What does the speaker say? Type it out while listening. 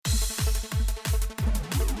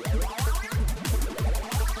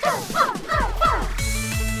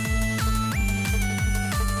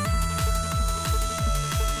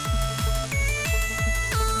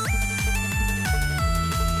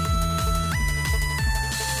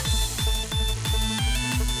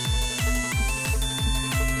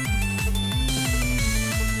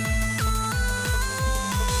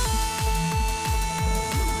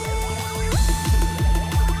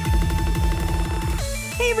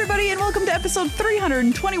everybody, and welcome to episode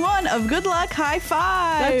 321 of Good Luck High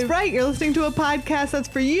Five. That's right. You're listening to a podcast that's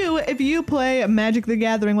for you if you play Magic the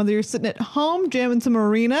Gathering, whether you're sitting at home, jamming some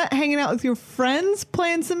arena, hanging out with your friends,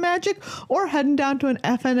 playing some Magic, or heading down to an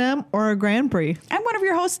FNM or a Grand Prix. I'm one of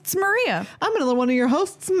your hosts, Maria. I'm another one of your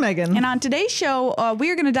hosts, Megan. And on today's show, we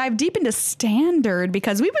are going to dive deep into Standard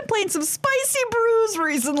because we've been playing some spicy brews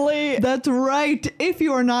recently. That's right. If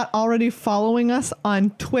you are not already following us on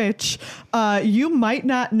Twitch, you might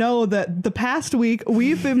not know that the past week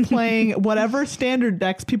we've been playing whatever Standard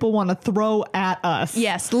decks people want to throw at us.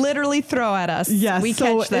 Yes, literally throw at us. Yes, we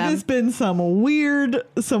so catch them. it has been some weird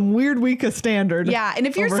week of Standard. Yeah, and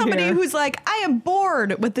if you're somebody who's like, I am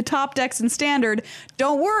bored with the top decks in Standard,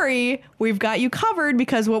 don't worry, we've got you covered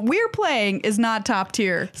because what we're playing is not top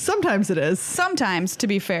tier. Sometimes it is. Sometimes, to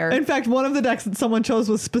be fair. In fact, one of the decks that someone chose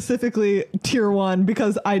was specifically tier 1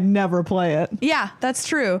 because I never play it. Yeah, that's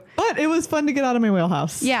true. But it was fun to get out of my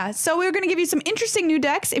wheelhouse. Yeah, so we're going to give you some interesting new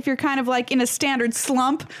decks if you're kind of like in a Standard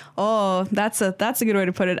slump. Oh, that's a good way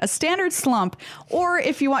to put it. A Standard slump. Or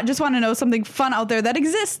if you just want to know something fun out there that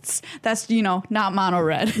exists, that's, not mono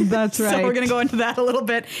red. That's right. So we're going to go into that a little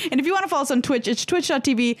bit. And if you want to follow us on Twitch, it's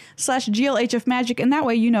twitch.tv/GLHFMagic, and that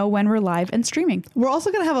way you know when we're live and streaming. We're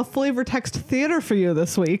also going to have a flavor text theater for you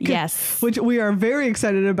this week. Yes. Which we are very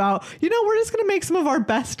excited about. We're just going to make some of our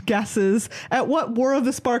best guesses at what War of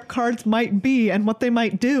the Spark cards might be and what they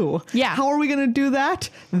might do. Yeah. How are we going to do that?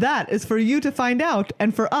 That is for you to find out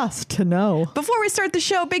and for us to know. Before we start the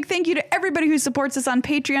show, big thank you to everybody who supports us on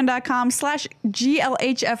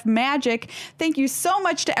patreon.com/GLHFMagic. Thank you so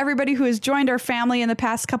much to everybody who has joined our family in the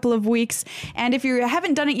past couple of weeks. And if you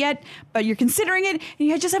haven't done it yet, but you're considering it and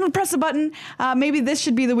you just haven't pressed the button, maybe this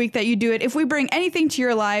should be the week that you do it. If we bring anything to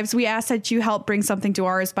your lives, we ask that you help bring something to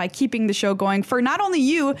ours by keeping the show going for not only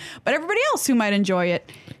you, but everybody else who might enjoy it.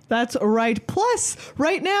 That's right. Plus,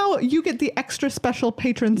 right now, you get the extra special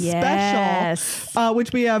patron special,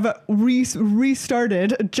 which we have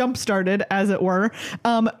jump-started, as it were.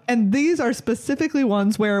 And these are specifically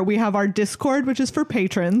ones where we have our Discord, which is for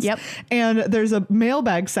patrons. Yep. And there's a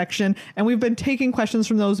mailbag section, and we've been taking questions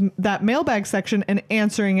from that mailbag section and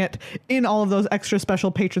answering it in all of those extra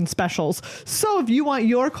special patron specials. So if you want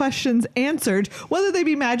your questions answered, whether they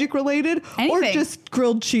be Magic related or just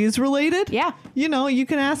grilled cheese related, you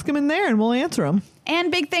can ask them in there and we'll answer them.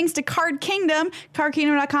 And big thanks to Card Kingdom,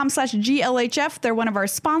 cardkingdom.com/GLHF. They're one of our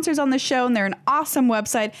sponsors on the show, and they're an awesome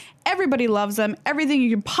website. Everybody loves them. Everything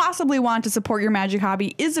you can possibly want to support your Magic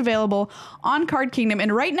hobby is available on Card Kingdom.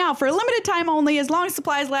 And right now, for a limited time only, as long as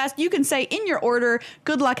supplies last, you can say in your order,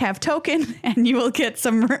 "Good luck, have token," and you will get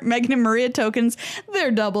some Megan and Maria tokens.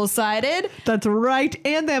 They're double-sided. That's right.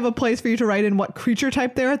 And they have a place for you to write in what creature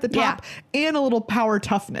type they're at the top and a little power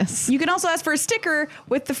toughness. You can also ask for a sticker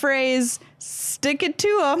with the phrase, "Stick it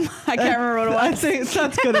to them." I can't remember what it was. I think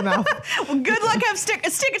that's good enough. Well, good luck, have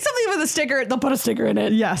sticker, something with a sticker. They'll put a sticker in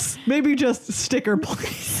it. Yes. Maybe just sticker,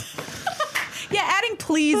 please. Yeah, adding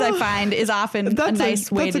please, I find, is often a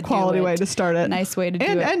nice way to do it. That's a quality way to start it. Nice way to do it.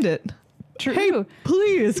 And end it. True. Hey,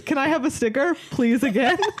 please, can I have a sticker? Please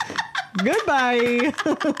again. Goodbye.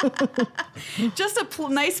 Just a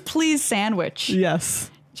nice please sandwich.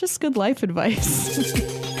 Yes. Just good life advice.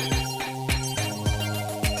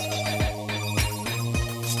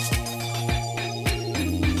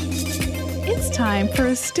 It's time for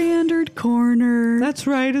a Standard corner. That's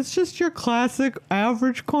right. It's just your classic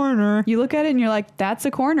average corner. You look at it and you're like, that's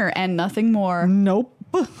a corner and nothing more. Nope.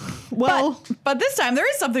 Well, but this time there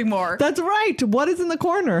is something more. That's right. What is in the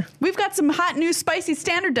corner? We've got some hot new spicy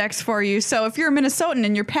Standard decks for you. So if you're a Minnesotan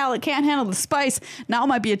and your palate can't handle the spice, now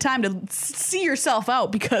might be a time to see yourself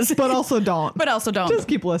out because. But also don't. Just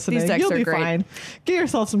keep listening. These decks You'll are be great. fine. Get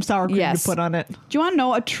yourself some sour cream to put on it. Do you want to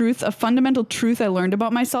know a fundamental truth I learned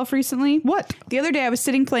about myself recently? What? The other day I was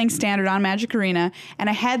sitting playing Standard on Magic Arena, and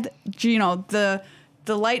I had the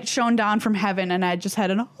light shone down from heaven, and I just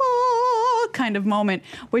had an kind of moment,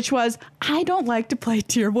 which was, I don't like to play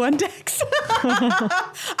tier 1 decks.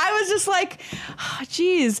 I was just like,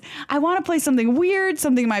 geez, I want to play something weird,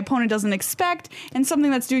 something my opponent doesn't expect, and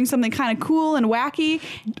something that's doing something kind of cool and wacky.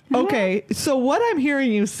 Okay, so what I'm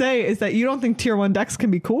hearing you say is that you don't think tier 1 decks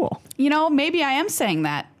can be cool. Maybe I am saying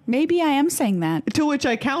that. To which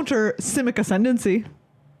I counter Simic Ascendancy.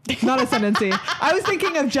 Not Ascendancy. I was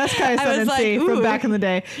thinking of Jeskai I was like, Ascendancy from ooh. back in the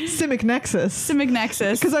day. Simic Nexus. Simic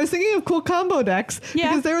Nexus. Because I was thinking of cool combo decks. Yeah.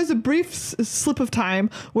 Because there was a brief slip of time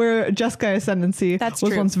where Jeskai Ascendancy That's was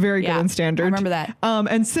true. once very Yeah, good in Standard. I remember that.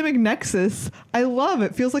 And Simic Nexus, I love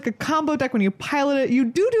it. Feels like a combo deck when you pilot it. You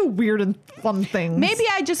do weird and fun things. Maybe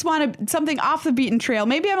I just want something off the beaten trail.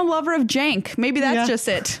 Maybe I'm a lover of jank. Maybe that's Yeah. just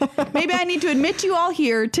it. Maybe I need to admit to you all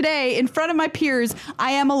here today in front of my peers,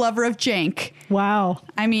 I am a lover of jank. Wow.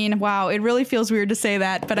 I mean, wow, it really feels weird to say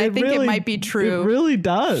that, but I think it might be true. It really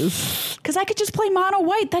does. Because I could just play mono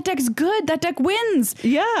white. That deck's good. That deck wins.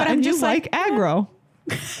 Yeah, But I'm and you just like aggro.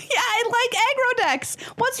 Yeah, I like aggro decks.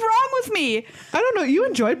 What's wrong with me? I don't know. You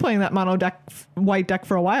enjoyed playing that mono deck, white deck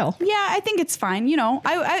for a while. Yeah, I think it's fine. You know,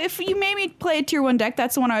 if you made me play a tier 1 deck,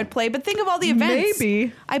 that's the one I would play. But think of all the events.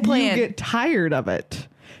 Maybe I play you it. get tired of it.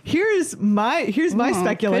 Here's my Could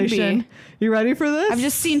speculation. be. You ready for this? I've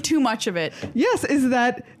just seen too much of it. Yes, is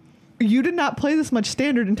that you did not play this much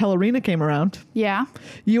Standard until Arena came around. Yeah.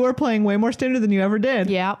 You are playing way more Standard than you ever did.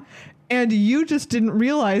 Yeah. And you just didn't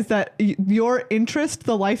realize that your interest,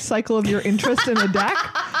 the life cycle of your interest in a deck,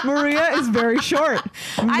 Maria, is very short.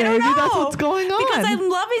 I don't know. Maybe that's what's going on. Because I'm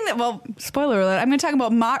loving that. Well, spoiler alert. I'm going to talk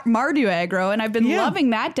about Mardu aggro, and I've been Yeah. loving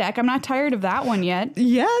that deck. I'm not tired of that one yet.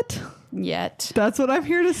 Yet. That's what I'm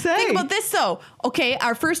here to say. Think about this though. Okay,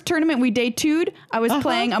 our first tournament we day 2'd. I was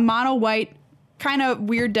playing a mono white kind of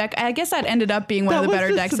weird deck. I guess that ended up being one of the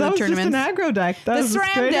better decks of the tournament. That was just an aggro deck. That The was SRAM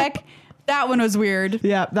straight deck, up- that one was weird.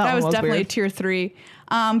 Yeah, that one was definitely weird. a tier 3.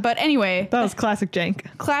 But anyway, That was classic jank.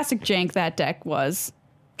 classic jank that deck was.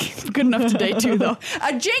 Good enough to day 2 though.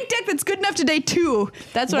 A jank deck that's good enough to day 2.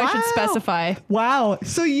 That's what I should Wow. specify. Wow.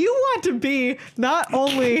 So you want to be not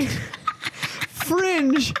only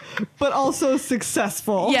fringe, but also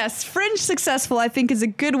successful. Yes, fringe successful I think is a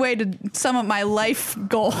good way to sum up my life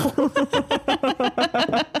goal.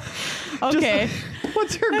 Okay.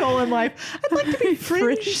 What's your goal in life? I'd like to be fringe,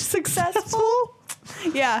 Fringe successful.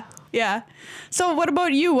 Yeah, yeah. So what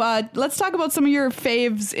about you? Let's talk about some of your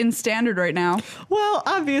faves in Standard right now. Well,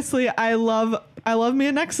 obviously, I love me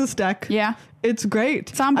a Nexus deck. Yeah. It's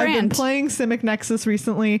great. It's on I've been brand. playing Simic Nexus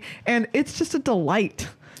recently, and it's just a delight.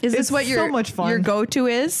 Is this It's what so much fun. your go-to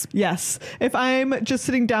is? Yes. If I'm just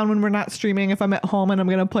sitting down when we're not streaming, if I'm at home and I'm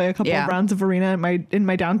going to play a couple Yeah. of rounds of Arena in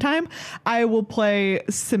my downtime, I will play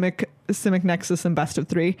Simic Nexus in best of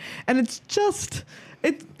 3, and it's just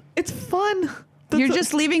it's fun. You're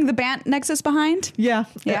just leaving the Bant Nexus behind? yeah.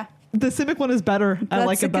 Yeah. The Simic one is better. I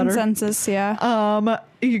like That's it the better. consensus, yeah.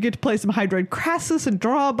 You get to play some Hydroid Crassus and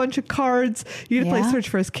draw a bunch of cards. You get to play Yeah. Search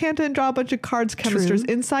for Azcanta and draw a bunch of cards. Chemister's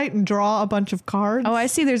Insight and draw a bunch of cards. Oh, I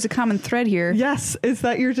see there's a common thread here. Yes, it's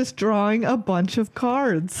that you're just drawing a bunch of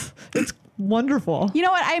cards. It's wonderful. You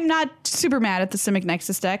know what? I'm not super mad at the Simic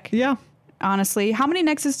Nexus deck. Yeah. Honestly, how many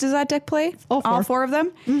Nexus does that deck play? All four. All 4 of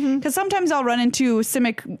them? Because sometimes I'll run into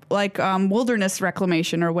Simic like Wilderness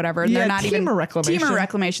Reclamation or whatever. And Yeah, they're not even Teamer Reclamation. Teamer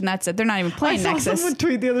Reclamation. That's it. They're not even I playing saw Nexus. someone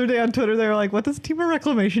tweet the other day on Twitter. They were like, "What does Team of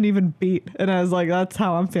Reclamation even beat?" And I was like, "That's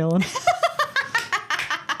how I'm feeling."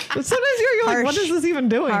 But sometimes you're like, "What Harsh. is this even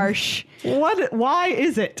doing? Harsh. What? Why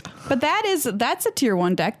is it? But that's a tier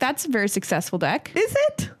 1 deck. That's a very successful deck. Is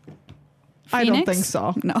it? I don't Phoenix? think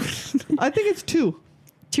so. No. I think it's 2.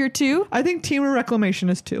 Tier 2? I think Team of Reclamation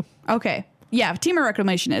is 2. Okay. Yeah, Teamer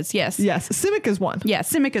Reclamation is. Yes. Yes, Simic is 1. Yeah,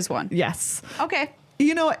 Simic is 1. Yes. Okay.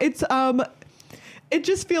 You know, it's it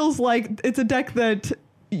just feels like it's a deck that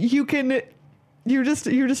you're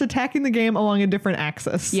just attacking the game along a different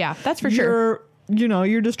axis. Yeah, that's for sure.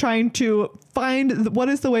 You're just trying to find what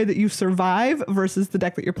is the way that you survive versus the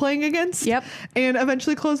deck that you're playing against. Yep. And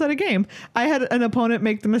eventually close out a game. I had an opponent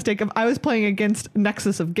make the mistake of I was playing against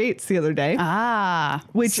Nexus of Gates the other day.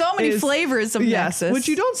 Which so many is- flavors of Yes, Nexus. which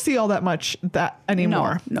you don't see all that much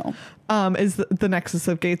anymore. No. Is the Nexus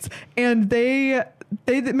of Gates, and they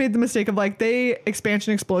made the mistake of like they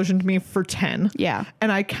expansion explosioned me for 10. Yeah.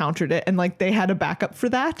 And I countered it, and like they had a backup for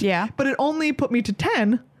that. Yeah. But it only put me to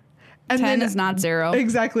 10. And 10 is not 0.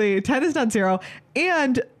 Exactly. 10 is not 0.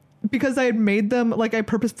 And because I had made them, like I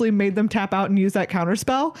purposefully made them tap out and use that counter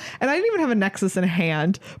spell. And I didn't even have a Nexus in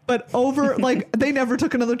hand, but like they never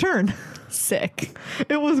took another turn. Sick.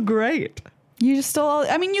 It was great. You just still,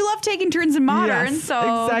 I mean, you love taking turns in Modern, Yes,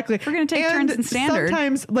 so exactly. we're going to take And turns in Standard.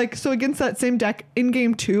 Sometimes, like, so against that same deck in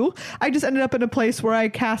game 2, I just ended up in a place where I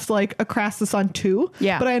cast like a Crassus on 2.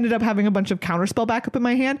 Yeah. But I ended up having a bunch of counterspell backup in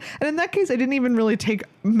my hand. And in that case, I didn't even really take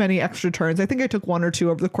many extra turns. I think I took 1 or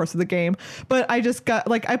 2 over the course of the game. But I just got,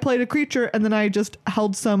 like, I played a creature and then I just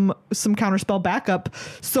held some counterspell backup.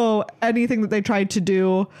 So anything that they tried to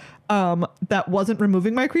do that wasn't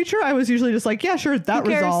removing my creature, I was usually just like, yeah, sure, that Who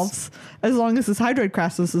cares? resolves. As long as this Hydroid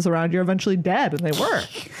Crassus is around, you're eventually dead, and they were.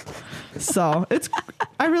 So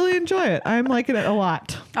I really enjoy it. I'm liking it a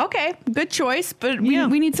lot. Okay, good choice, but we Yeah.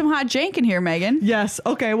 need some hot jank in here, Megan. Yes.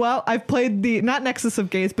 Okay. Well, I've played the not Nexus of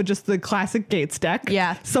Gates, but just the classic Gates deck.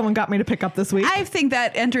 Yeah. Someone got me to pick up this week. I think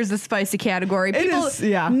that enters the spicy category. It People is,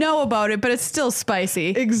 yeah. know about it, but it's still spicy.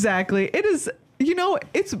 Exactly. It is.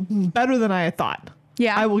 It's better than I had thought.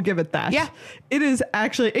 Yeah. I will give it that. Yeah. It is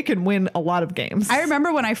actually. It can win a lot of games. I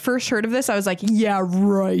remember when I first heard of this, I was like, yeah,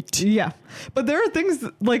 right. Yeah, but there are things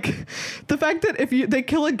like the fact that if they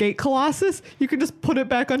kill a Gate Colossus, you can just put it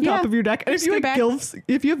back on top Yeah. of your deck. And Just get it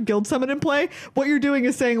if you have Guild Summon in play, what you're doing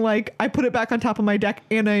is saying like, I put it back on top of my deck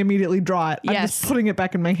and I immediately draw it. I'm Yes. just putting it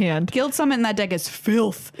back in my hand. Guild Summon in that deck is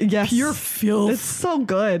filth. Yes, Pure filth. It's so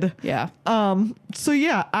good. Yeah. So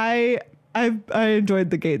yeah, I enjoyed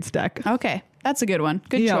the Gates deck. Okay. That's a good one.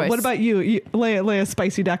 Good Yeah. choice. What about you? Lay a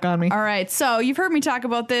spicy deck on me. All right, so you've heard me talk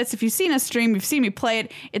about this. If you've seen a stream, you've seen me play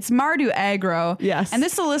it. It's Mardu Aggro. Yes. And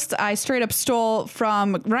this is a list I straight up stole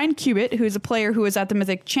from Ryan Cubitt, who's a player who was at the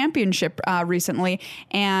Mythic Championship recently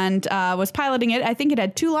and was piloting it. I think it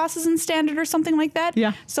had 2 losses in Standard or something like that.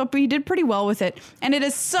 Yeah. So he did pretty well with it. And it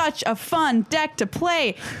is such a fun deck to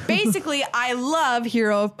play. Basically, I love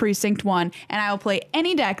Hero of Precinct 1, and I will play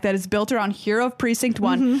any deck that is built around Hero of Precinct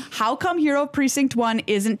 1. How come Hero of Precinct 1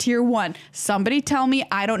 isn't tier 1? Somebody tell me.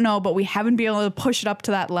 I don't know, but we haven't been able to push it up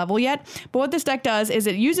to that level yet. But what this deck does is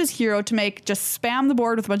it uses Hero to just spam the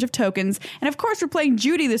board with a bunch of tokens. And of course, we're playing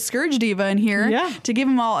Judy, the Scourge Diva, in here Yeah. to give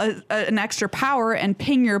them all an extra power and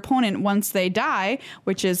ping your opponent once they die,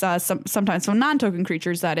 which is sometimes some non-token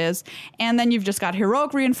creatures, that is. And then you've just got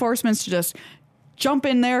heroic reinforcements to just jump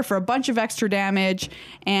in there for a bunch of extra damage.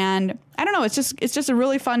 And I don't know, it's just a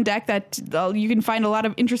really fun deck that you can find a lot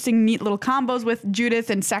of interesting, neat little combos with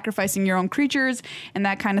Judith and sacrificing your own creatures and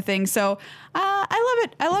that kind of thing. So I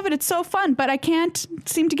love it. It's so fun, but I can't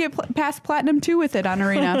seem to get past Platinum 2 with it on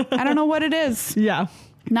Arena. I don't know what it is. Yeah.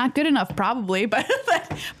 Not good enough, probably, but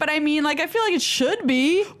I mean, like, I feel like it should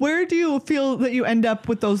be. Where do you feel that you end up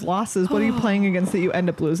with those losses? What are you playing against that you end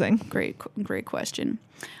up losing? Great question.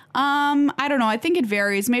 I don't know. I think it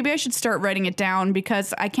varies. Maybe I should start writing it down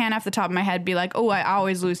because I can't off the top of my head be like, oh, I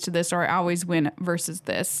always lose to this or I always win versus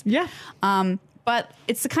this. Yeah. But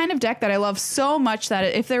it's the kind of deck that I love so much that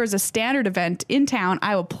if there was a Standard event in town,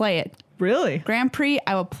 I will play it. Really? Grand Prix,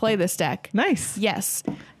 I will play this deck. Nice. Yes.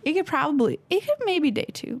 It could maybe day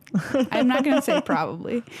 2. I'm not going to say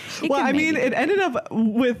probably. Well, I mean, it ended up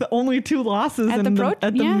with only 2 losses At the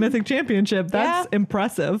the Mythic Championship. That's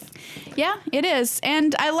impressive. Yeah, it is.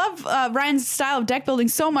 And I love Ryan's style of deck building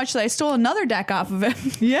so much that I stole another deck off of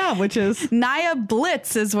him. Yeah, which is Naya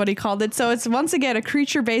Blitz is what he called it. So it's once again a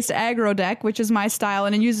creature-based aggro deck, which is my style,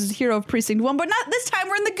 and it uses Hero of Precinct 1, but not this time.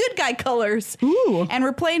 We're in the good guy colors. Ooh. And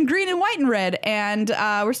we're playing green and white and red, and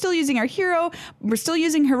we're still using our hero. We're still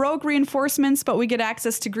using heroic reinforcements, but we get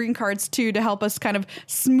access to green cards too to help us kind of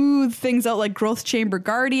smooth things out, like Growth Chamber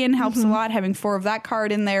Guardian helps a lot, having 4 of that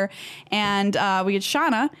card in there. And we get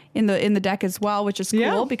Shauna in the deck as well, which is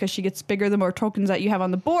cool because she gets bigger the more tokens that you have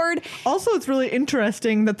on the board. also, it's really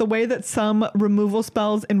interesting that the way that some removal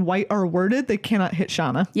spells in white are worded, they cannot hit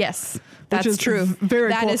Shauna. Yes, Which that's is true. Very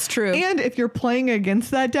That cool. is true. And if you're playing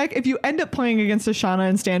against that deck, if you end up playing against a Shauna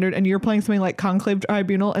in Standard and you're playing something like Conclave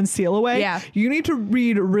Tribunal and Seal Away, you need to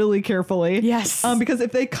read really carefully. Yes. Because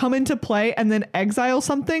if they come into play and then exile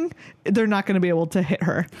something, they're not going to be able to hit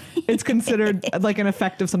her. It's considered like an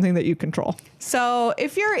effect of something that you control. So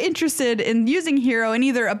if you're interested in using Hero in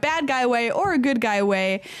either a bad guy way or a good guy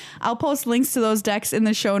way, I'll post links to those decks in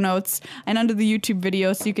the show notes and under the YouTube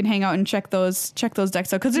video so you can hang out and check those decks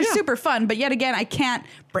out because they're super fun. But yet again, I can't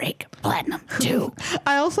break Platinum 2.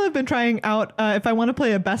 I also have been trying out, if I want to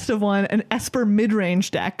play a best of one, an Esper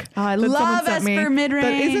mid-range deck. I that someone love sent me Esper mid-range.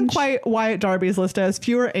 That isn't quite Wyatt Darby's list. It has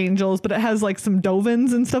fewer angels, but it has like some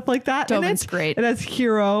Dovins and stuff like that. Dovin's great. It has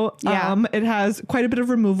Hero. Yeah. It has quite a bit of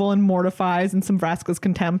removal and Mortifies and some Vraska's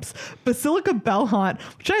Contempts. Basilica Bellhaunt,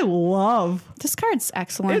 which I love. This card's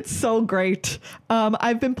excellent. It's so great.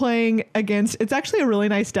 I've been playing against, it's actually a really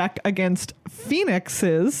nice deck against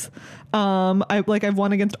Phoenixes. I've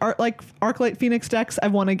won against Arclight Phoenix decks.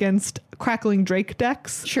 I've won against Crackling Drake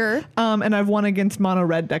decks. Sure. And I've won against mono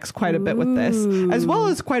red decks quite a bit with this, as well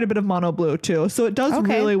as quite a bit of mono blue too. So it does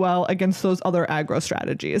really well against those other aggro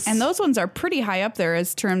strategies. And those ones are pretty high up there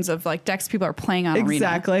as terms of like decks people are playing on Arena.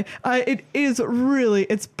 Exactly.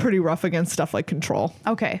 It's pretty rough against stuff like Control.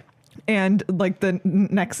 Okay. And like the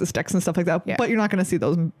Nexus decks and stuff like that. Yeah. But you're not going to see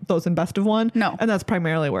those in best of one. No. And that's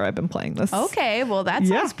primarily where I've been playing this. Okay. Well, that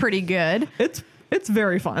sounds pretty good. It's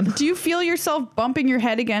very fun. Do you feel yourself bumping your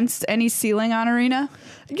head against any ceiling on Arena?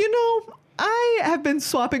 I have been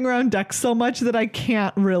swapping around decks so much that I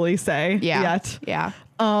can't really say yet. Yeah.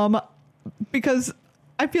 Because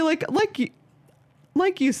I feel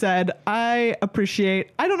like you said, I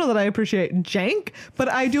don't know that I appreciate jank, but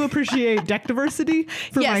I do appreciate deck diversity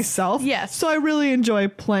for myself. Yes. So I really enjoy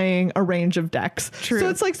playing a range of decks. True. So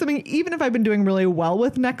it's like something, even if I've been doing really well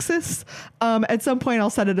with Nexus, at some point I'll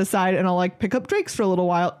set it aside and I'll like pick up Drakes for a little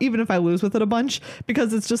while, even if I lose with it a bunch,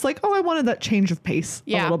 because it's just like, oh, I wanted that change of pace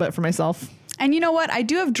a little bit for myself. And you know what? I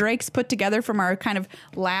do have Drakes put together from our kind of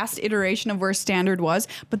last iteration of where Standard was,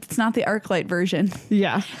 but it's not the Arclight version.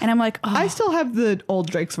 Yeah. And I'm like, oh, I still have the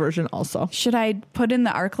old Drakes version also. should I put in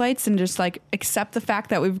the Arclights and just like accept the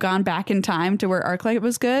fact that we've gone back in time to where Arclight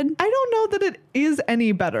was good? I don't know that it is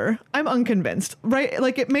any better. I'm unconvinced, right?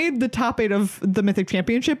 Like it made the top 8 of the Mythic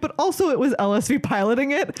Championship, but also it was LSV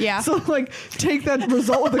piloting it. Yeah. So like take that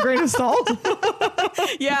result with a grain of salt.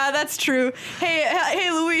 Yeah, that's true.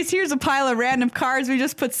 Hey, Luis, here's a pile of random cards. We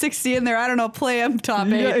just put 60 in there. I don't know, play them top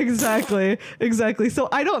 8. Yeah, exactly. So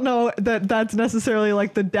I don't know that that's necessarily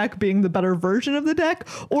like the deck being the better version of the deck,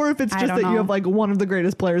 or if it's just that you have like one of the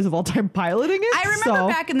greatest players of all time piloting it. I remember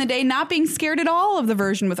back in the day not being scared at all of the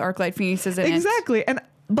version with Arclight Phoenixes in it. Exactly. And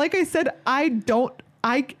like I said, I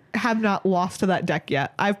have not lost to that deck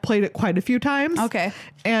yet. I've played it quite a few times. Okay.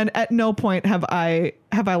 And at no point have I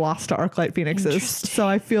lost to Arclight Phoenixes. So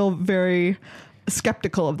I feel very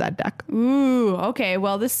skeptical of that deck. Ooh, okay.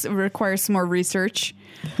 Well, this requires some more research.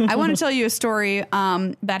 I want to tell you a story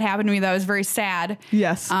that happened to me that was very sad.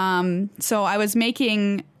 Yes. So I was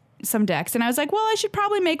making some decks and I was like, well, I should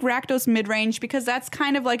probably make Rakdos mid-range because that's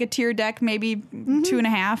kind of like a tier deck, maybe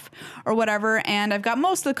 2.5 or whatever. And I've got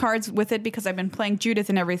most of the cards with it because I've been playing Judith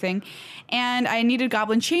and everything. And I needed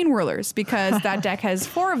Goblin Chain Whirlers because that deck has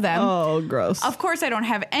 4 of them. Oh, gross. Of course, I don't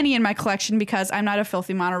have any in my collection because I'm not a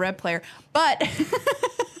filthy mono red player, but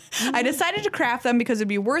I decided to craft them because it'd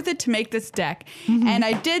be worth it to make this deck. And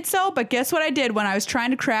I did so, but guess what I did when I was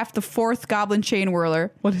trying to craft the 4th Goblin Chain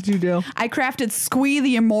Whirler? What did you do? I crafted Squee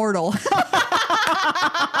the Immortal.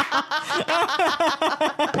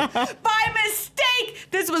 By mistake!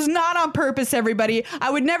 This was not on purpose, everybody.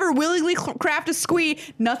 I would never willingly craft a Squee.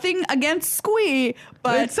 Nothing against Squee,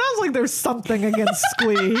 but It sounds like there's something against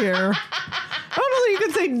Squee here. I don't know that you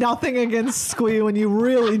can say nothing against Squee when you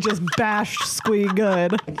really just bashed Squee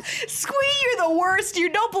good. Squee, you're the worst. You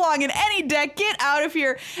don't belong in any deck. Get out of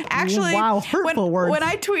here. Actually, Wow, hurtful words. When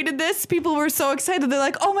I tweeted this, people were so excited. They're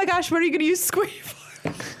like, oh my gosh, what are you going to use Squee for?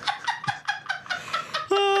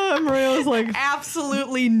 Maria was like,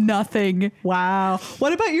 Absolutely nothing. wow.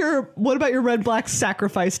 What about your red black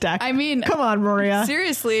sacrifice deck? I mean, come on, Maria.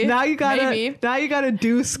 Seriously. Now you gotta maybe.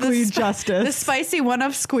 do Squee justice. The spicy one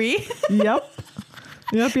of Squee. Yep.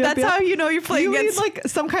 That's how you know you're playing you against. need like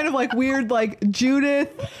some kind of like weird like Judith,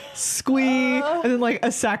 Squee, and then like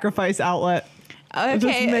a sacrifice outlet. Just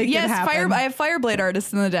Okay. make it Yes, happen. I have Fireblade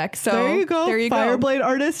Artist in the deck. So There you go. go. Fireblade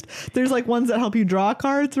Artist. There's like ones that help you draw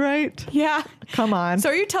cards, right? Yeah. Come on. So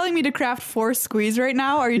are you telling me to craft 4 Squees right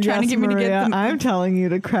now? Or are you trying to get me to Maria, get them? I'm telling you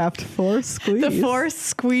to craft 4 Squees. The 4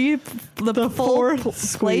 Squee, the full 4 play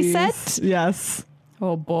Squees. set? Yes.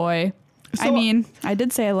 Oh boy. So- I mean, I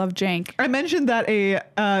did say I love jank. I mentioned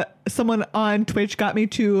that someone on Twitch got me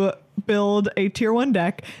to build a tier 1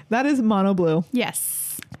 deck. That is mono blue. Yes.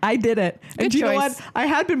 I did it. And Good do you know choice. what? I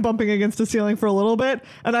had been bumping against the ceiling for a little bit,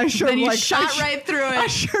 and I sure Then you like shot right through it. I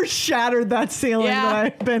sure shattered that ceiling Yeah. that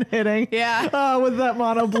I've been hitting. Yeah. With that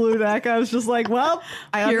mono blue deck, I was just like, well,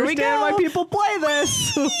 I Here we understand go. why people play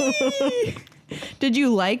this. Did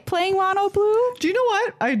you like playing mono blue? Do you know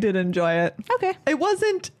what? I did enjoy it. Okay. It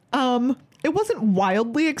wasn't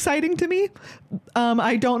wildly exciting to me.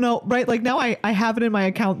 I don't know, right? Like now I have it in my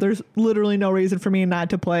account. There's literally no reason for me not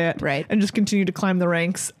to play it. Right. And just continue to climb the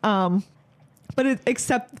ranks.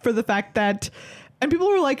 Except for the fact that, and people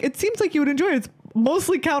were like, it seems like you would enjoy it. It's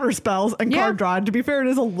mostly counter spells and Yeah. card draw. And to be fair, it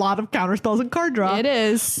is a lot of counter spells and card draw. It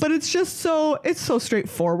is. But it's just so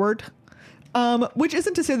straightforward. Which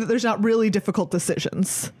isn't to say that there's not really difficult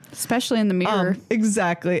decisions. Especially in the mirror.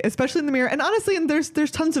 Exactly, especially in the mirror. And honestly, and there's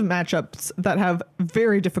tons of matchups that have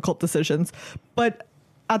very difficult decisions, but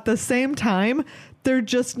at the same time, they're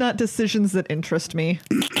just not decisions that interest me.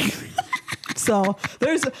 So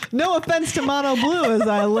there's no offense to mono blue as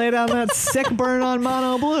I lay down that sick burn on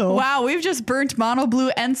mono blue. Wow, we've just burnt mono blue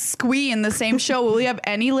and Squee in the same show. Will we have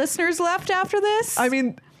any listeners left after this? I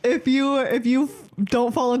mean, if you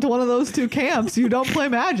don't fall into one of those two camps, you don't play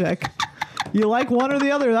Magic. You like one or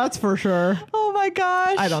the other, that's for sure. Oh my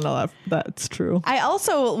gosh. I don't know if that's true. I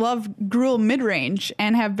also love Gruul midrange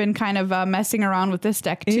and have been kind of messing around with this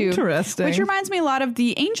deck too. Interesting. Which reminds me a lot of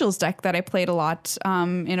the Angels deck that I played a lot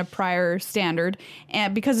in a prior standard,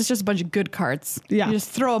 and because it's just a bunch of good cards. Yeah. You just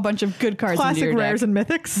throw a bunch of good cards into Classic your rares deck. and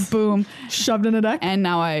mythics. Boom. Shoved in a deck. And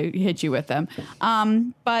now I hit you with them.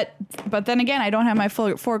 But then again, I don't have my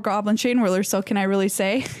full 4 Goblin Chain Whirlers, so can I really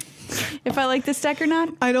say if I like this deck or not?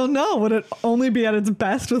 I don't know. Would it only be at its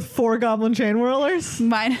best with 4 Goblin Chain Whirlers?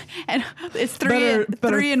 Mine, and it's Better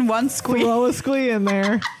 3 and 1 squeeze. Throw a squee in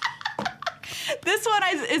there. This one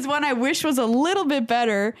is one I wish was a little bit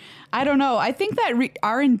better. I don't know. I think that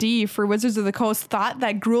R&D for Wizards of the Coast thought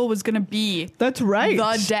that Gruul was going to be That's right.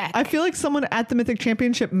 the deck. I feel like someone at the Mythic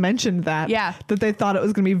Championship mentioned that. Yeah. That they thought it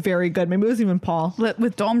was going to be very good. Maybe it was even Paul.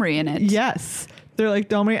 with Domri in it. Yes. They're like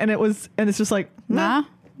Domri, and it's just like, Nah.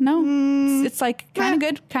 No. It's like kind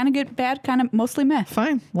of good, bad, kind of mostly meh.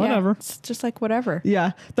 fine, Yeah, whatever. it's just like whatever.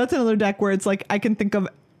 Yeah. That's another deck where it's like I can think of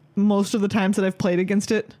most of the times that I've played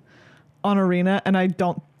against it on Arena, and I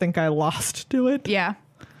don't think I lost to it. Yeah.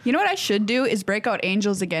 You know what I should do is break out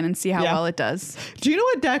Angels again and see how Yeah. well it does. Do you know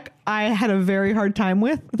what deck I had a very hard time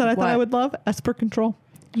with that I thought I What? would love? Esper Control.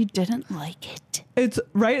 You didn't like it. It's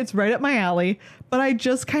right up my alley, but I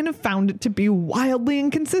just kind of found it to be wildly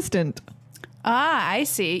inconsistent. Ah, I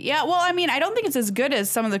see. Yeah, well, I mean, I don't think it's as good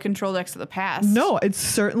as some of the control decks of the past. No, it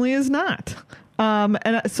certainly is not.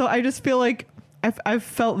 And so I just feel like I've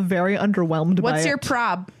felt very underwhelmed by it. What's your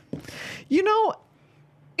prob? You know,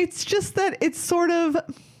 it's just that it's sort of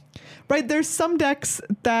right. There's some decks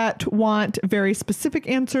that want very specific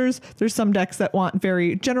answers. There's some decks that want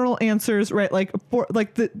very general answers, right? Like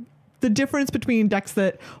the difference between decks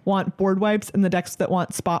that want board wipes and the decks that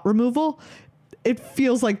want spot removal. It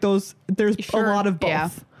feels like there's Sure. a lot of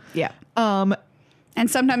both. Yeah. And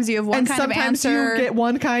sometimes you have one And kind of sometimes answer. you get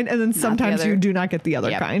one kind, and then sometimes other. you do not get the other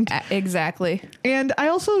Yep, kind. Exactly. And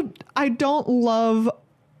I don't love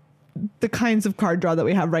the kinds of card draw that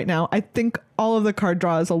we have right now. I think all of the card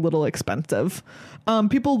draw is a little expensive.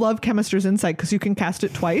 People love Chemister's Insight because you can cast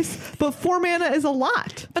it twice, but 4 mana is a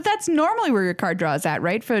lot. But that's normally where your card draw is at,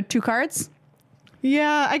 right? For 2 cards?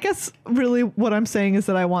 Yeah, I guess really what I'm saying is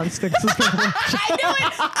that I want Sphinx's Revelation.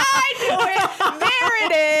 I knew it! There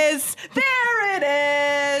it is! There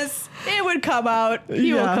it is! It would come out.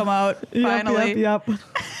 He will come out, finally. Yep.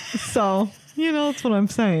 So, that's what I'm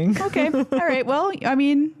saying. Okay. All right. Well, I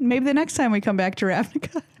mean, maybe the next time we come back to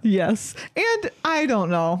Ravnica. Yes. And I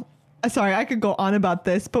don't know. Sorry, I could go on about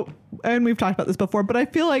this, and we've talked about this before, but I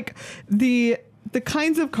feel like the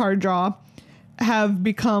kinds of card draw have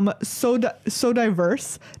become so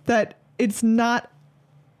diverse that it's not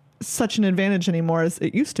such an advantage anymore as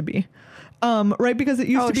it used to be. Right? Because it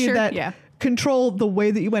used to be that control, the way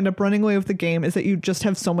that you end up running away with the game is that you just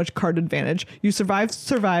have so much card advantage. You survive,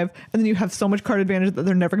 and then you have so much card advantage that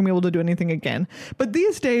they're never going to be able to do anything again. But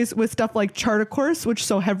these days, with stuff like Chart a Course, which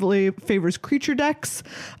so heavily favors creature decks,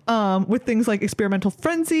 with things like Experimental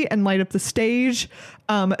Frenzy and Light Up the Stage,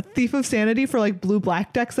 Thief of Sanity for like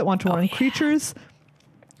blue-black decks that want to run creatures.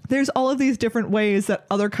 There's all of these different ways that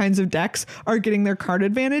other kinds of decks are getting their card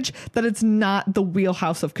advantage, that it's not the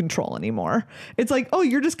wheelhouse of control anymore. It's like, oh,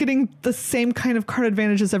 you're just getting the same kind of card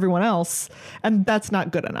advantage as everyone else, and that's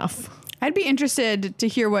not good enough. I'd be interested to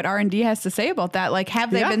hear what R&D has to say about that. Like,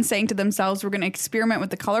 have they been saying to themselves, we're going to experiment with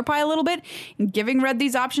the color pie a little bit and giving red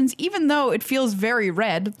these options, even though it feels very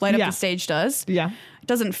red, Light Up the Stage does. Yeah. It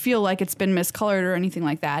doesn't feel like it's been miscolored or anything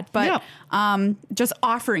like that, but just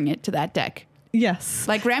offering it to that deck. Yes.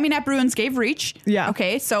 Like Ramunap Ruins gave reach. Yeah.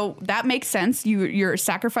 Okay, so that makes sense. You're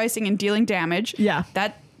sacrificing and dealing damage. Yeah.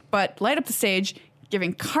 But Light Up the Stage,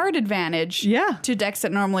 giving card advantage to decks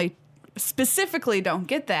that normally specifically don't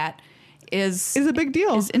get that is a big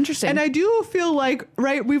deal. Is interesting. And I do feel like,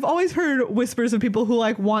 right, we've always heard whispers of people who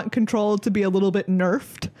like want control to be a little bit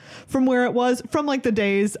nerfed from where it was, from like the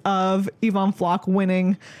days of Yvonne Flock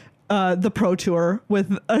winning the Pro Tour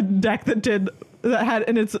with a deck that had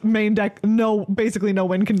in its main deck basically no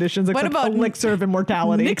win conditions except about Elixir of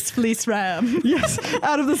Immortality. Nyx Fleece Ram. Yes,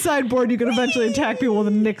 out of the sideboard you can eventually attack people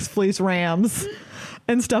with Nyx Fleece Rams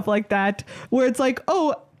and stuff like that, where it's like,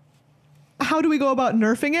 oh, how do we go about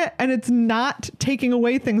nerfing it? And it's not taking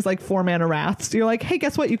away things like 4 mana wraths. You're like, hey,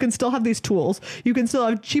 guess what? You can still have these tools. You can still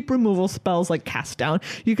have cheap removal spells like Cast Down.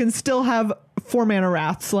 You can still have 4 mana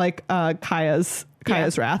wraths like Kaya's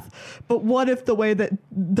Wrath. But what if the way that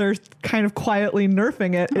they're kind of quietly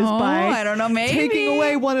nerfing it is by I don't know, maybe taking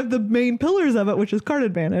away one of the main pillars of it, which is card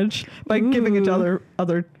advantage, by giving it to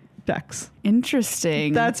other decks.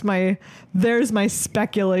 Interesting. There's my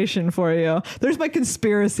speculation for you. There's my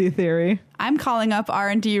conspiracy theory. I'm calling up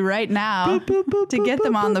R&D right now to get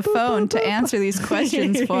them on the phone to answer these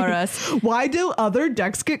questions for us. Why do other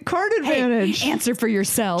decks get card advantage? Hey, answer for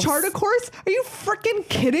yourself. Chart a Course? Are you freaking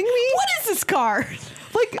kidding me? What is this card?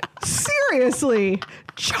 Like, seriously,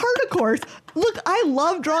 Chart a Course. Look, I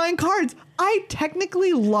love drawing cards. I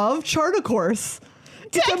technically love Chart a Course.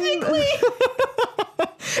 Technically.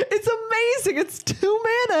 It's amazing. It's 2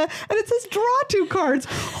 mana and it says draw 2 cards.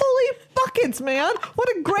 Holy buckets, man. What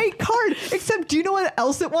a great card. Except, do you know what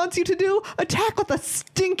else it wants you to do? Attack with a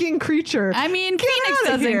stinking creature. I mean, Get Phoenix outta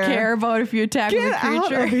doesn't here. care about if you attack with a Get creature.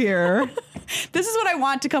 out of here. This is what I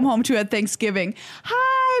want to come home to at Thanksgiving.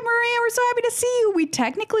 Hi, Maria. We're so happy to see you. We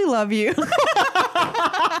technically love you.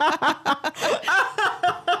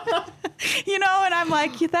 You know, and I'm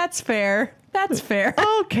like, yeah, that's fair. That's fair.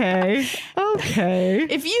 Okay.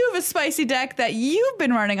 If you have a spicy deck that you've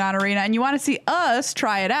been running on Arena and you want to see us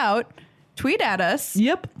try it out, tweet at us.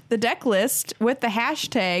 Yep. The deck list with the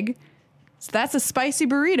hashtag. So that's a spicy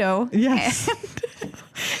burrito. Yes.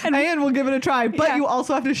 And we'll give it a try. But Yeah. you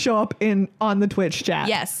also have to show up on the Twitch chat.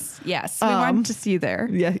 Yes. We want to see you there.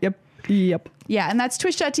 Yeah. Yep. Yeah, and that's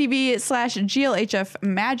twitch.tv/GLHF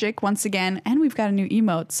Magic once again. And we've got a new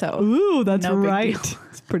emote, so. Ooh, that's No big right. deal.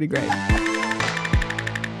 It's pretty great.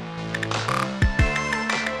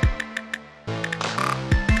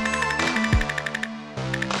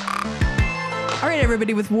 All right,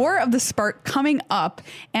 everybody, with War of the Spark coming up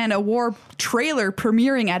and a War trailer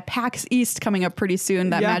premiering at PAX East coming up pretty soon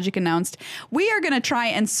that Yeah. Magic announced, we are going to try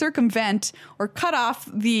and circumvent or cut off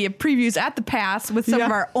the previews at the pass with some Yeah.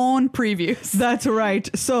 of our own previews. That's right.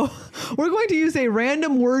 So we're going to use a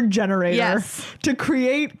random word generator Yes. to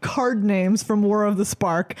create card names from War of the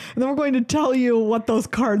Spark. And then we're going to tell you what those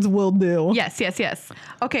cards will do. Yes.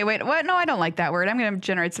 Okay, wait. What? No, I don't like that word. I'm going to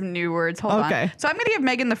generate some new words. Hold Okay. on. So I'm going to give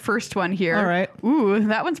Megan the first one here. All right. Ooh,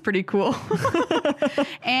 that one's pretty cool.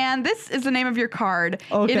 And this is the name of your card.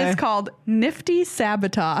 Okay. It is called Nifty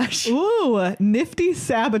Sabotage. Ooh, Nifty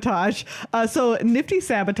Sabotage. So Nifty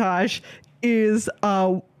Sabotage is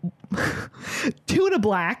 2 and a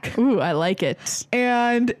black. Ooh, I like it.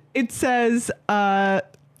 And it says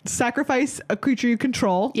sacrifice a creature you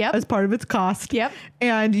control Yep. as part of its cost. Yep.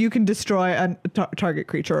 And you can destroy a target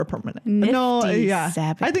creature or permanent. Nifty I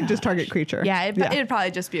think just target Sabotage. creature. Yeah, it'd probably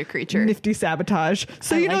just be a creature. Nifty Sabotage.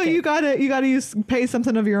 So I you know like it. you gotta pay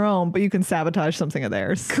something of your own, but you can sabotage something of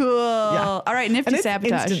theirs. Cool. Yeah. All right, Nifty And it's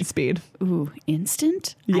Sabotage. instant speed. Ooh,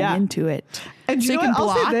 instant? Yeah. I'm into it. And so you you know can what?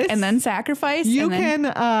 I'll say block this. and then sacrifice. You and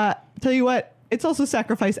then, can tell you what, it's also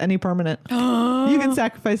sacrifice any permanent. You can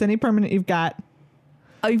sacrifice any permanent you've got.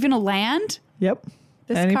 Oh, even a land? Yep.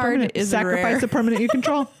 This Any card permanent. is sacrifice rare. a permanent you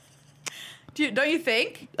control. Don't you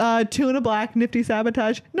think? 2 and a black, Nifty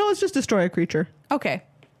Sabotage. No, it's just destroy a creature. Okay.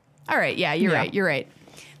 All right. Yeah, you're Yeah. right. You're right.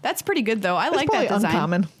 That's pretty good, though. I It's like probably that design.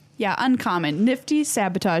 uncommon. Yeah, uncommon. Nifty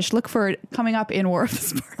Sabotage. Look for it coming up in War of the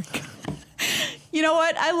Spark. You know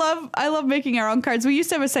what? I love making our own cards. We used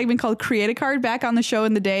to have a segment called Create a Card back on the show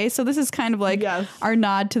in the day. So this is kind of like Yes. our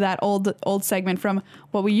nod to that old segment from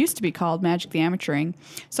what we used to be called Magic the Amateuring.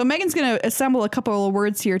 So Megan's going to assemble a couple of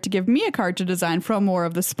words here to give me a card to design from War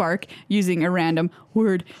of the Spark using a random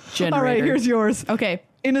word generator. All right, here's yours. Okay.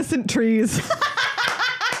 Innocent trees.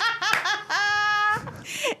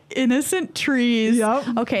 Innocent Trees. Yep.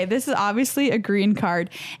 Okay, this is obviously a green card.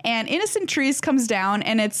 And Innocent Trees comes down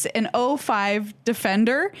and it's an 05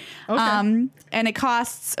 Defender. Okay. And it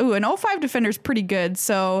costs, an 05 Defender is pretty good.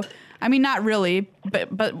 So, I mean, not really,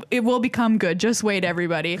 but it will become good. Just wait,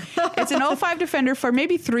 everybody. It's an 05 Defender for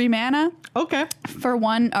maybe 3 mana Okay. for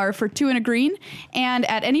 1 or for 2 and a green. And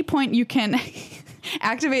at any point you can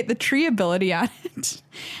activate the tree ability on it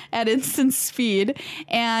at instant speed.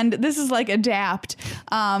 And this is like adapt.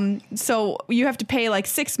 So you have to pay like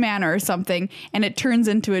 6 mana or something and it turns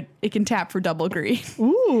into it can tap for double green.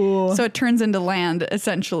 Ooh. So it turns into land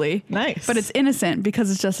essentially. Nice. But it's innocent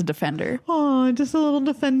because it's just a defender. Oh, just a little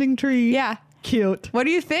defending tree. Yeah. Cute. What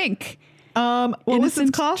do you think? What was its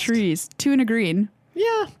Innocent cost? trees, 2 and a green.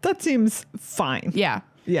 Yeah, that seems fine. Yeah.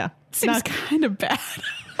 Yeah. Seems Not- kind of bad.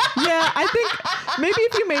 yeah, I think maybe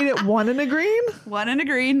if you made it 1 and a green 1 and a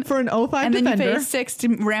green. for an 05 and then defender. you pay 6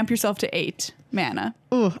 to ramp yourself to 8 mana.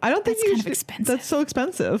 Ooh, I don't think That's you kind of should- expensive. That's so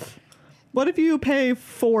expensive. What if you pay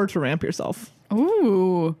 4 to ramp yourself?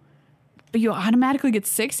 Ooh. But you automatically get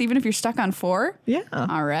 6 even if you're stuck on 4? Yeah.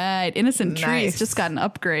 All right. Innocent Trees Nice. just got an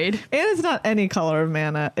upgrade. And it's not any color of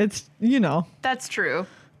mana. It's, That's true.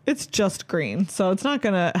 it's just green. So it's not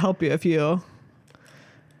going to help you if you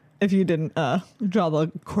if you didn't draw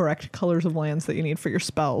the correct colors of lands that you need for your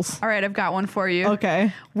spells. All right, I've got one for you.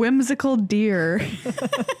 Okay. Whimsical deer.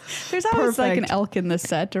 There's always like an Perfect. elk in this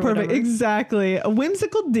set or Perfect. whatever. Exactly. A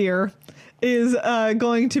whimsical deer is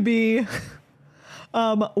going to be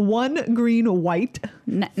 1 green white for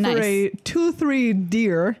Nice. a 2/3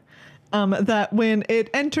 deer. That when it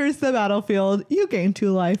enters the battlefield, you gain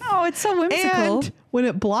 2 life. Oh, it's so whimsical. And when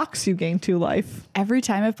it blocks, you gain 2 life. Every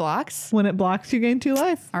time it blocks. When it blocks, you gain 2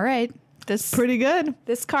 life. All right. This Pretty good.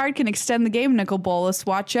 this card can extend the game, Nicol Bolas.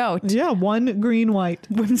 Watch out. Yeah, 1 green white.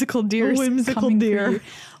 Whimsical deer. Whimsical deer.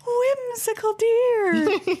 Whimsical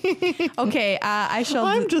deer. Okay, I shall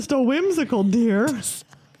I'm just a whimsical deer.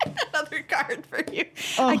 another card for you.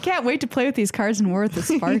 Oh. I can't wait to play with these cards in War with the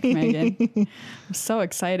Spark, Megan. I'm so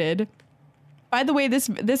excited. By the way, this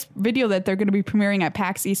video that they're going to be premiering at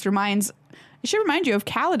PAX Easter Minds, it should remind you of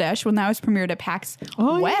Kaladesh when that was premiered at PAX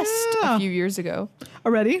West yeah. a few years ago.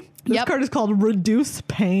 Already? This Yep. card is called Reduce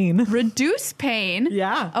Pain. Reduce pain.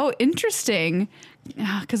 Yeah. Oh, interesting.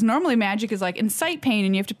 Because normally magic is like incite pain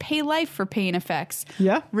and you have to pay life for pain effects.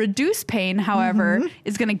 Yeah. Reduce pain, however,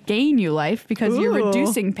 is going to gain you life because you're Ooh.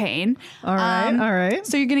 reducing pain. All right, all right.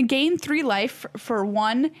 So you're going to gain 3 life for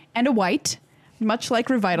 1 and a white, much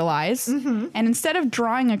like Revitalize. Mm-hmm. And instead of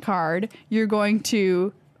drawing a card, you're going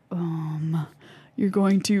to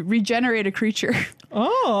regenerate a creature,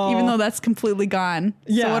 Oh. even though that's completely gone.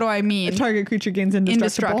 Yeah. So what do I mean? A target creature gains indestructible.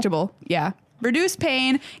 Indestructible. Yeah. Reduce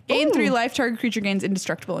pain, gain Ooh. 3 life, target creature gains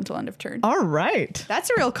indestructible until end of turn. All right.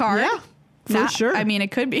 That's a real card. Yeah, for sure. I mean,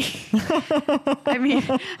 it could be. I mean,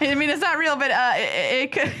 it's not real, but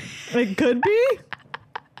it could. It could be.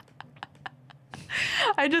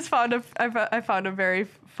 I just found I found a very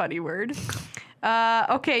funny word.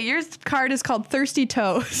 Okay, your card is called Thirsty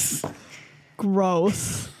Toes.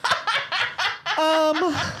 Gross.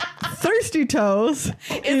 Thirsty Toes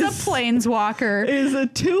It's a planeswalker. is a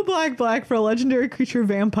 2 black for a legendary creature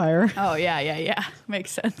vampire. Oh yeah. Makes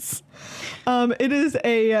sense. It is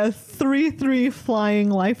a 3/3 flying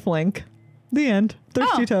lifelink. The end.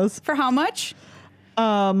 Thirsty Oh, Toes. For how much?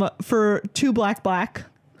 For 2 black.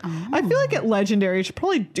 I feel like at legendary it should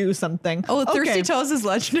probably do something. Oh, Thirsty Okay. Toes is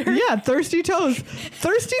legendary. Yeah, Thirsty Toes.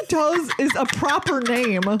 Thirsty Toes is a proper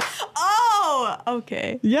name. Oh,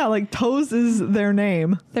 okay. Yeah, like Toes is their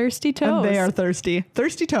name. Thirsty Toes. And they are thirsty.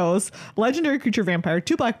 Thirsty Toes, legendary creature vampire,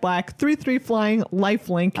 2 black, 3/3 flying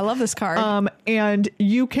lifelink. I love this card. And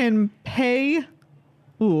you can pay.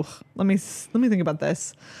 Ooh, let me think about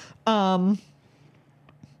this.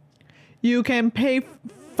 You can pay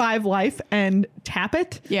 5 life and tap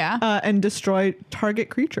it. Yeah. And destroy target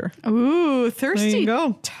creature. Ooh, Thirsty There you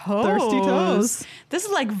go. Toes. Thirsty Toes. This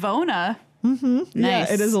is like Vona. Nice.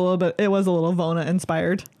 Yeah, it is a little bit. It was a little Vona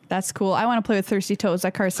inspired. That's cool. I want to play with Thirsty Toes.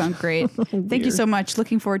 That card sounds great. Thank you Weird. so much.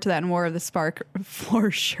 Looking forward to that in War of the Spark for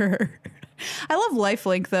sure. I love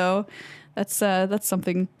Lifelink though. That's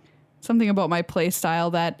something about my play style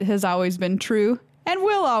that has always been true and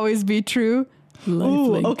will always be true. Ooh,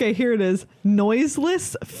 Lifelink. okay, here it is.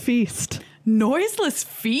 Noiseless Feast. Noiseless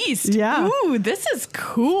Feast. Yeah. Ooh, this is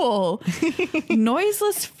cool.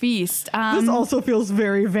 Noiseless Feast. This also feels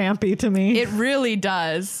very vampy to me. It really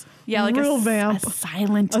does. Yeah, like Real vamp. a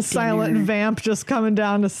silent A silent dinner. vamp just coming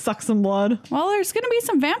down to suck some blood. Well, there's going to be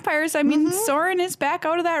some vampires. I mean, Soren is back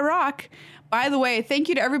out of that rock. By the way, thank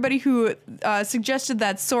you to everybody who suggested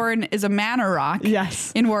that Soren is a mana rock.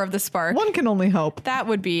 Yes. In War of the Spark. One can only hope. That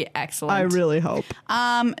would be excellent. I really hope.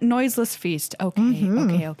 Noiseless Feast.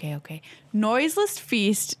 Okay. Noiseless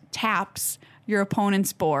Feast taps your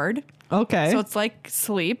opponent's board. Okay. So it's like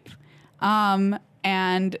sleep.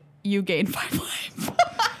 And you gain 5 life.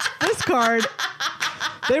 This card,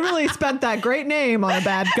 they really spent that great name on a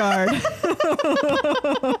bad card.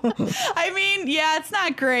 I mean, yeah, it's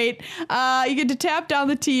not great. You get to tap down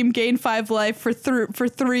the team, gain 5 life for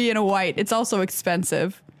 3 and a white. It's also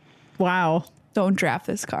expensive. Wow. Don't draft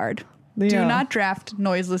this card. Do Yeah. not draft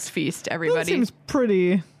Noiseless Feast, That everybody. seems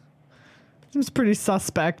pretty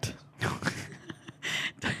suspect.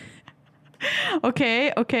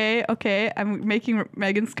 Okay. I'm making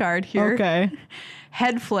Megan's card here. Okay.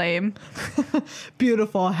 Head Flame.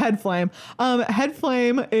 Beautiful. Head Flame. Head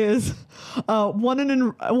Flame is 1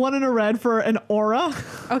 in a red for an aura.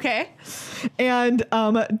 Okay. And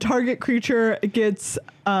target creature gets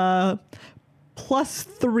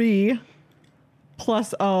 +3,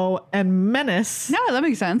 +0, and menace. No, that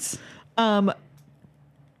makes sense.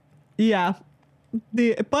 Yeah.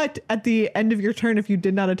 But at the end of your turn, if you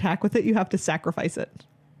did not attack with it, you have to sacrifice it.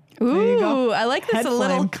 you go. Ooh, I like this. Head A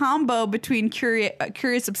little Flame. combo between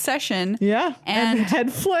Curious Obsession Yeah. and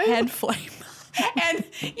Head Flame. Head Flame. And,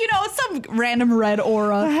 some random red A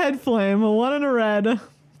aura. head flame, a 1 and a red,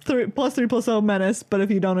 3/3/0 menace. But if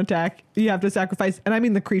you don't attack, you have to sacrifice. And I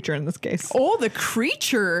mean the creature in this case. Oh, the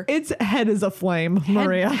creature. Its head is a flame,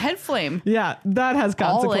 Maria. Head flame. Yeah, that has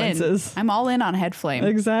consequences. I'm all in on head flame.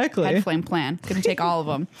 Exactly. Head flame plan. Gonna take all of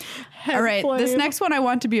them. Head All right, this flame. next one I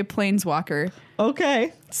want to be a planeswalker.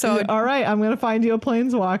 Okay. So- all right, I'm gonna find you a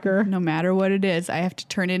planeswalker. No matter what it is, I have to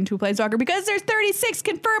turn it into a planeswalker because there's 36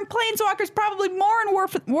 confirmed planeswalkers, probably more in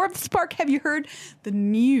War of the Spark. Have you heard the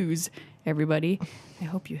news, everybody? I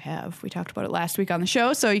hope you have. We talked about it last week on the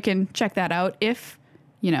show, so you can check that out if,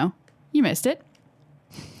 you missed it.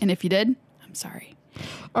 And if you did, I'm sorry.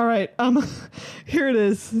 All right. Here it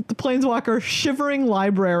is. The planeswalker Shivering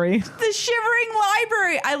Library. The Shivering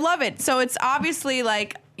Library. I love it. So it's obviously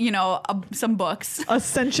like, some books.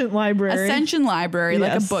 Ascension Library. Ascension Library, like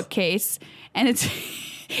a Yes. bookcase. And it's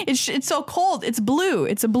it's so cold. It's blue.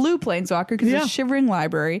 It's a blue planeswalker because Yeah. it's Shivering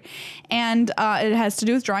Library. And it has to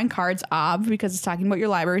do with drawing cards, because it's talking about your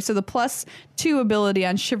library. So the +2 ability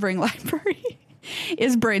on Shivering Library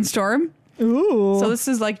is Brainstorm. Ooh. So this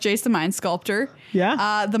is like Jace the Mind Sculptor.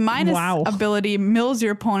 Yeah. The minus Wow. ability mills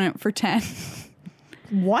your opponent for 10.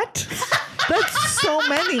 What? That's so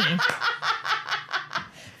many.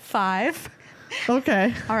 5.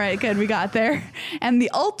 Okay. All right, good. We got there. And the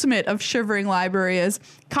ultimate of Shivering Library is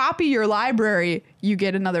copy your library. You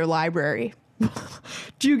get another library.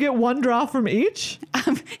 Do you get one draw from each?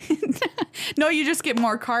 No, you just get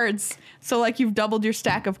more cards. So like you've doubled your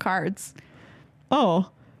stack of cards. Oh.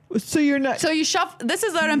 So you're not. So you shuffle. This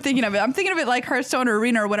is what I'm thinking of it. I'm thinking of it like Hearthstone or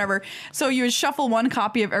Arena or whatever. So you would shuffle one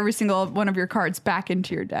copy of every single one of your cards back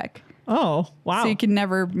into your deck. Oh, wow. So you can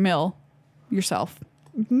never mill yourself.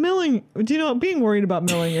 Milling. Do you know being worried about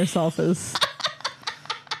milling yourself is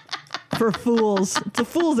for fools? It's a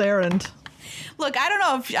fool's errand. Look, I don't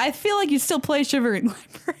know if I feel like you still play Shivering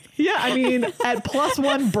Library. Yeah, I mean, at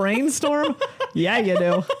 +1 brainstorm, yeah, you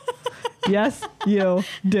do. Yes, you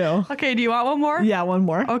do. Okay, do you want one more? Yeah, one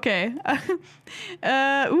more. Okay.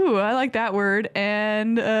 I like that word.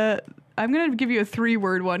 And I'm going to give you a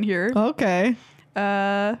 3-word one here. Okay.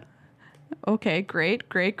 Okay, great.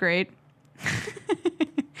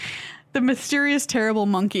 The Mysterious Terrible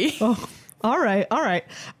Monkey. Oh, all right.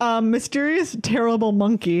 Mysterious Terrible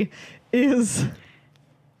Monkey is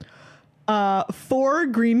 4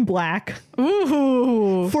 green black.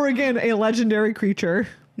 Ooh. For, again, a legendary creature.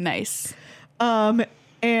 Nice. And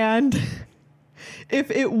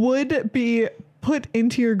if it would be put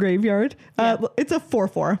into your graveyard, it's a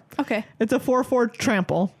 4/4. Okay. It's a 4/4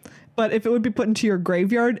 trample. But if it would be put into your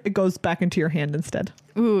graveyard, it goes back into your hand instead.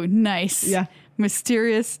 Ooh, nice. Yeah.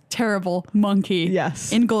 Mysterious Terrible Monkey.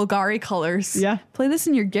 Yes. In Golgari colors. Yeah. Play this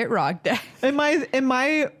in your Gitrog deck. In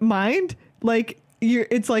my mind, like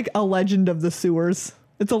it's like a legend of the sewers.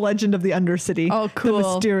 It's a legend of the Undercity. Oh, cool. The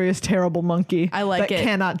mysterious terrible monkey. I like that it.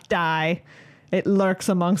 cannot die. It lurks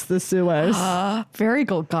amongst the sewers, Very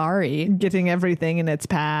Golgari. getting everything in its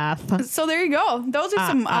path. So there you go. Those are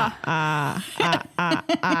some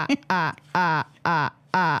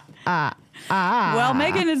well,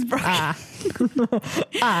 Megan is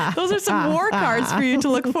those are some war cards for you to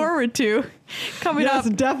look forward to coming Yes,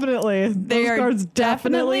 up. definitely. They Those are cards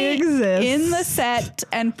definitely exist in the set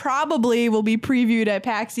and probably will be previewed at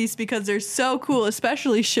PAX East because they're so cool,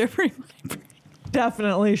 especially Shivering Library.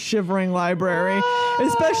 Definitely Shivering Library,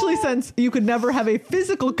 especially since you could never have a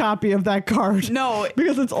physical copy of that card. No.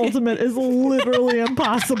 because its ultimate is literally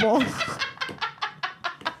impossible.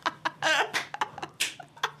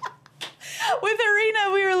 With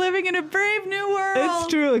Arena, we were living in a brave new world. It's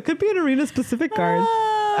true. It could be an arena specific card.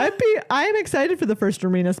 Ah. I am excited for the first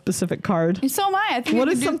arena specific card. So am I. I think What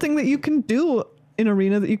we is could do something that you can do in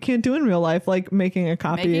arena that you can't do in real life, like making a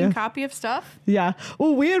copy? making a copy of stuff? Yeah.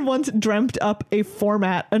 Well, we had once dreamt up a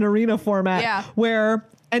format, an arena format, Yeah. where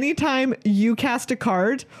anytime you cast a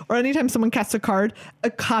card or anytime someone casts a card, a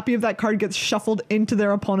copy of that card gets shuffled into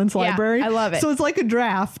their opponent's Yeah, library. I love it. So it's like a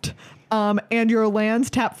draft, and your lands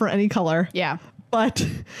tap for any color. Yeah. But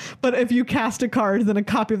if you cast a card, then a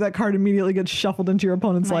copy of that card immediately gets shuffled into your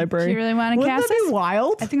opponent's Like, library. do you really wanna Wouldn't cast that be this?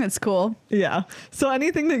 wild? I think that's cool. Yeah. So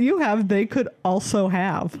anything that you have, they could also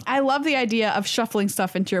have. I love the idea of shuffling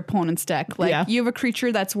stuff into your opponent's deck. Like Yeah. you have a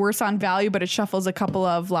creature that's worse on value, but it shuffles a couple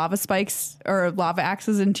of lava spikes or lava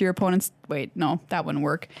axes into your opponent's. Wait, no, that wouldn't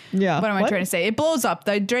work. Yeah. What am I What? trying to say? It blows up.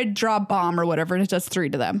 They draw a bomb or whatever, and it does 3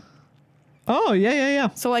 to them. Oh, yeah.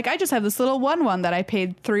 So like I just have this little 1/1 that I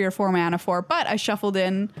paid 3 or 4 mana for, but I shuffled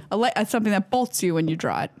in something that bolts you when you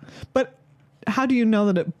draw it. But how do you know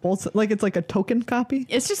that it bolts? Like it's like a token copy?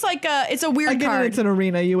 It's just like it's a weird Again, card. it's an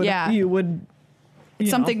arena. You would. Yeah. You would.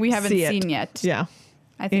 something we haven't see it. seen yet. Yeah.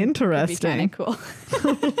 I think Interesting. It'd be kind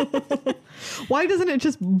of cool. Why doesn't it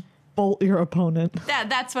just bolt your opponent?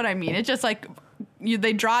 That's what I mean. It's just like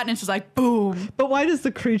they draw it and it's just like boom. But why does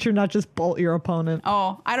the creature not just bolt your opponent?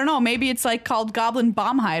 Oh, I don't know. Maybe it's like called Goblin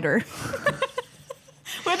Bomb Hider.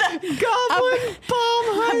 With Goblin Bomb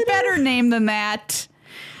Hider. a better name than that.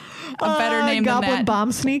 A better name than that. Goblin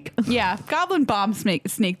Bomb Sneak. Yeah, Goblin Bomb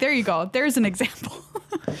Sneak. There you go. There's an example.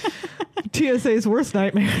 TSA's worst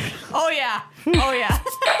nightmare. Oh yeah. Oh yeah.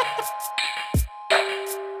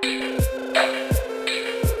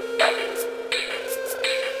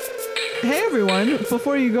 Hey everyone,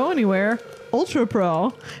 before you go anywhere, Ultra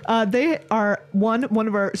Pro, they are one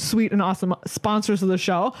of our sweet and awesome sponsors of the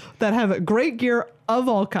show that have great gear of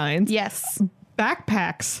all kinds. Yes.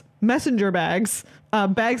 Backpacks, messenger bags,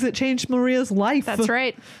 bags that changed Maria's life. That's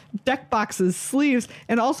right. Deck boxes, sleeves,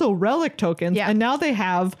 and also relic tokens. Yeah. And now they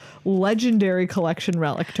have legendary collection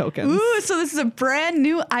relic tokens. Ooh, so this is a brand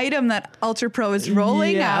new item that Ultra Pro is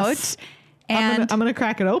rolling Yes. out. And I'm gonna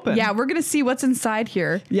crack it open. yeah, we're going to see what's inside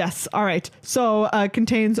here. Yes. All right. So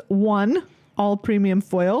contains one all premium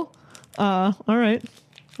foil. All right.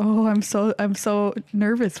 Oh, I'm so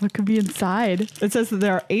nervous. What could be inside? It says that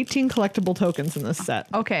there are 18 collectible tokens in this set.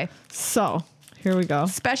 Okay. So here we go.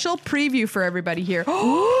 Special preview for everybody here.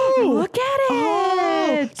 Oh, look at it.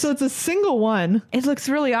 Oh, so it's a single one. It looks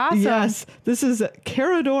really awesome. Yes. This is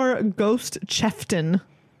Carador Ghost Chieftain.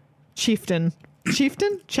 Chieftain.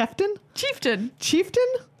 Chieftain? Chieftain? Chieftain. Chieftain?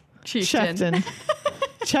 Chieftain.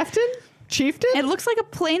 Chieftain? Chieftain? It looks like a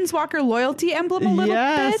Planeswalker loyalty emblem a little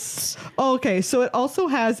Yes. Oh, okay, so it also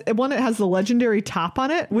has one. It has the legendary top on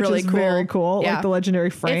it, which Really is cool. very cool, Yeah. like the legendary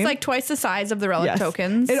bit. frame. It's like twice the size of the relic Yes.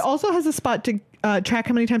 tokens. It also has a spot to track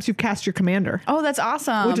how many times you've cast your commander, Oh, that's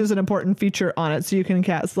awesome. which is an important feature on it. So you can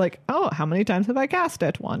cast like, oh, how many times have I cast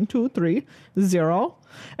it? 1, 2, 3, 0,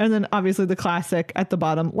 and then obviously the classic at the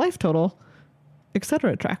bottom, life total,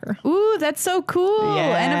 etc. tracker. Ooh, that's so cool.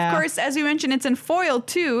 Yeah. And of course, as we mentioned, it's in foil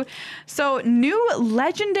too. So new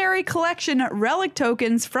legendary collection relic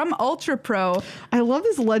tokens from Ultra Pro. I love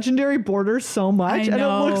this legendary border so much, I and it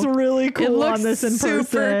know. looks really cool looks on this in super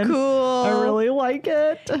person. cool. I really like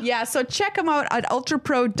it. Yeah, so check them out at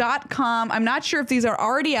ultrapro.com. I'm not sure if these are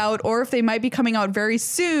already out or if they might be coming out very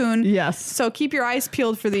soon. Yes. So keep your eyes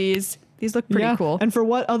peeled for these. These look pretty cool. And for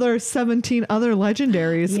what other 17 other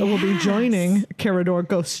legendaries will be Yes. joining Carador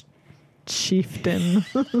Ghost Chieftain?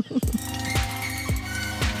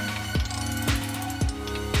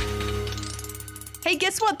 Hey,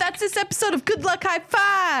 guess what? That's this episode of Good Luck High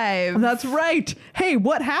Five. That's right. Hey,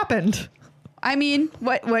 what happened? I mean,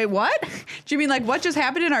 what? Wait, what? Do you mean like what just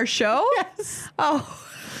happened in our show? Yes. Oh,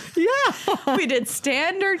 Yeah. we did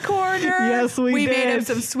Standard Corner. Yes, we We made did. him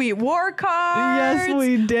some sweet war cards. Yes,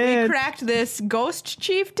 we did. We cracked this Ghost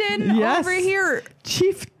Chieftain Yes. over here.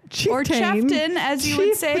 Chieftain. Or Chieftain, as you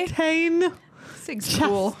would say. Chieftain. Thing's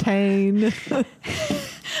cool. Chieftain.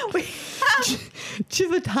 We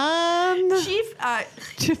Chieftain. Chief,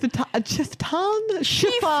 Chieftain. Chiffon.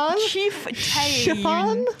 Chieftain.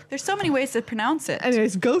 Chiffon? There's so many ways to pronounce it.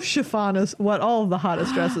 Anyways, Ghost Chiffon is what all of the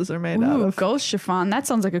hottest dresses are made out Ooh, of. Ghost Chiffon. That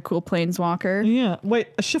sounds like a cool planeswalker. Yeah. Wait,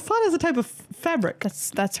 a chiffon is a type of fabric.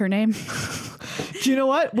 That's her name. Do you know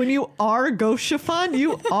what? When you are Ghost Chiffon,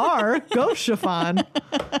 you are Ghost Chiffon.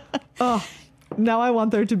 Oh, now I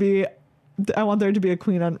want there to be a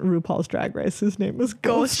queen on RuPaul's Drag Race whose name is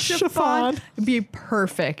Ghost Chiffon. Would be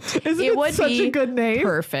perfect. Isn't it would such be a good name?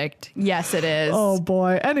 Perfect. Yes, it is. Oh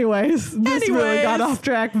boy. Anyways, this really got Anyways. off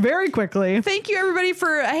track very quickly. Thank you, everybody,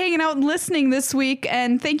 for hanging out and listening this week.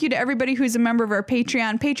 And thank you to everybody who's a member of our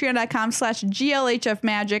Patreon,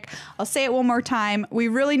 patreon.com/GLHFmagic. I'll say it one more time. We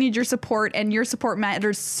really need your support, and your support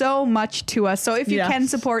matters so much to us. So if you Yes. can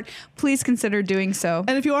support, please consider doing so.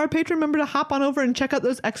 And if you are a patron member, to hop on over and check out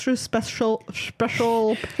those extra special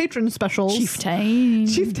patron specials. Chieftain.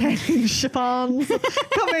 Chiffons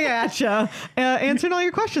coming at you, answering all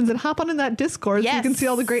your questions, and hop on in that Discord so you can Yes. see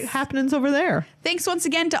all the great happenings over there. Thanks once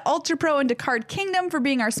again to Ultra Pro and to Card Kingdom for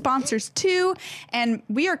being our sponsors too. And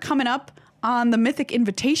we are coming up on the Mythic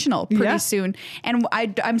Invitational pretty Yeah. soon. And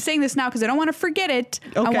I'm saying this now because I don't want to forget it.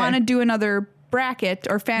 I Okay. want to do another bracket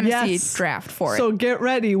or fantasy Yes. draft for So it. get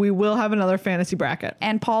ready. We will have another fantasy bracket.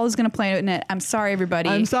 And Paul is going to play in it. I'm sorry, everybody.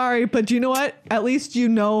 I'm sorry, but you know what? At least you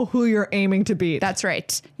know who you're aiming to beat. That's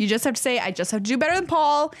right. You just have to say, I just have to do better than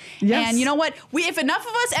Paul. Yes. And you know what? If enough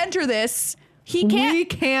of us enter this, he can't. We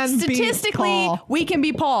can beat statistically, Paul. we can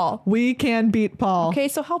beat Paul. We can beat Paul. Okay,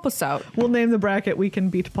 so help us out. We'll name the bracket We Can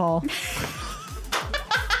Beat Paul.